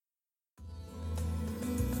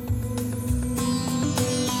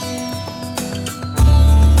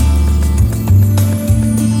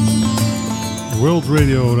World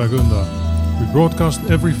Radio Ragunda. We broadcast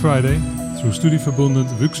every Friday through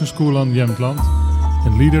Studieförbundet Vuxenskolan Jämtland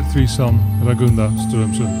and Leader 3 Ragunda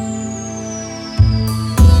Strömsund.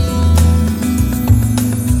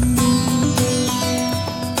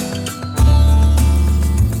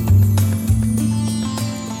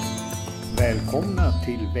 Välkomna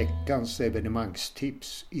till veckans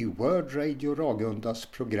evenemangstips i World Radio Ragundas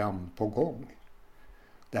program på gång.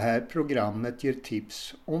 Det här programmet ger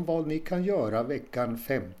tips om vad ni kan göra veckan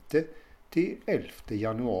 5 till 11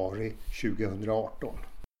 januari 2018.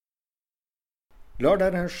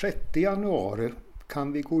 Lördag den 6 januari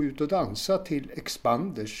kan vi gå ut och dansa till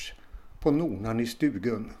Expanders på Nonan i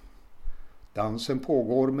Stugun. Dansen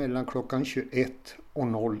pågår mellan klockan 21 och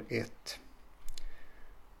 01.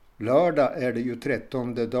 Lördag är det ju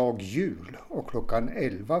 13:e dag jul och klockan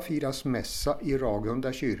 11 firas mässa i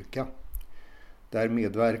Ragunda kyrka. Där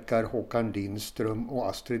medverkar Håkan Lindström och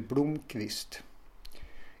Astrid Blomqvist.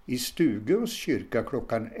 I Stuguns kyrka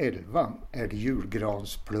klockan 11 är det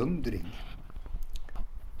julgransplundring.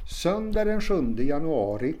 Söndag den 7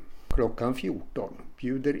 januari klockan 14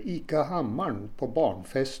 bjuder Ica Hammaren på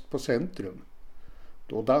barnfest på Centrum.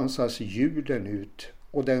 Då dansas julen ut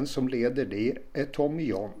och den som leder det är Tommy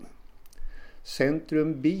John.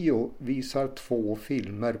 Centrum Bio visar 2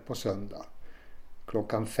 filmer på söndag.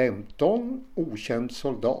 Klockan 15, Okänd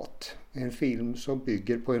soldat, en film som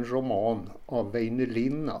bygger på en roman av Väinö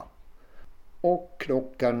Linna. Och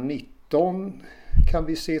klockan 19 kan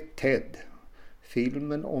vi se Ted,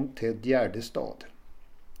 filmen om Ted Gärdestad.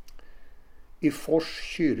 I Fors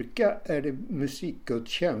kyrka är det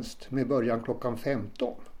musikgudstjänst med början klockan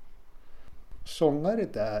 15. Sångare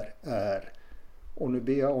där är, och nu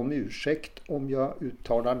ber jag om ursäkt om jag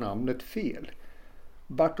uttalar namnet fel,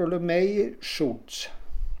 Bartolomej Schultz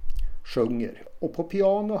sjunger och på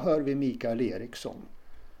piano hör vi Mikael Eriksson.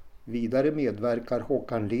 Vidare medverkar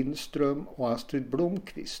Håkan Lindström och Astrid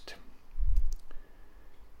Blomqvist.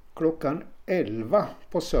 Klockan 11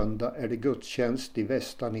 på söndag är det gudstjänst i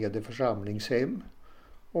Västanede församlingshem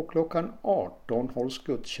och klockan 18 hålls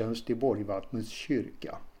gudstjänst i Borgvattnets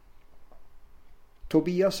kyrka.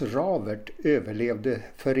 Tobias Ravert överlevde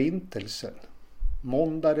förintelsen.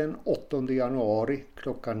 Måndag den 8 januari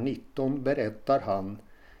klockan 19 berättar han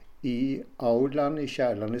i aulan i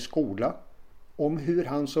Kärlane skola om hur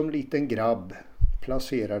han som liten grabb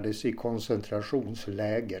placerades i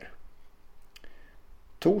koncentrationsläger.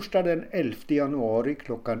 Torsdag den 11 januari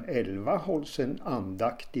klockan 11 hålls en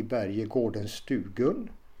andakt i Bergegårdens Stugun.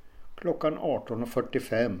 Klockan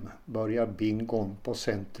 18.45 börjar bingon på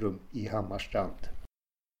Centrum i Hammarstrand.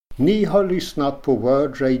 Ni har lyssnat på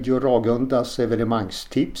World Radio Ragundas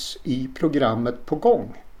evenemangstips i programmet på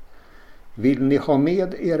gång. Vill ni ha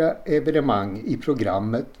med era evenemang i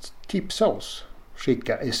programmet, tipsa oss.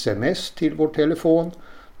 Skicka sms till vår telefon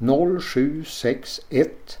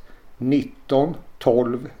 0761 19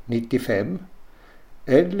 12 95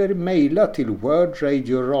 eller mejla till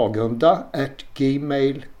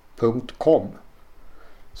wordradioragunda@gmail.com.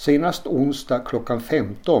 Senast onsdag klockan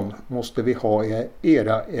 15 måste vi ha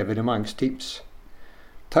era evenemangstips.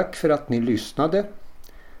 Tack för att ni lyssnade.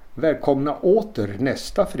 Välkomna åter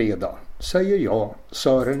nästa fredag, säger jag,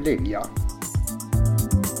 Sören Lilja.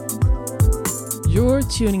 You're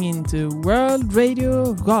tuning into World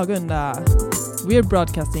Radio Ragunda. We're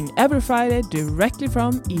broadcasting every Friday directly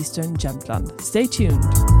from Eastern Jämtland. Stay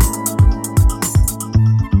tuned.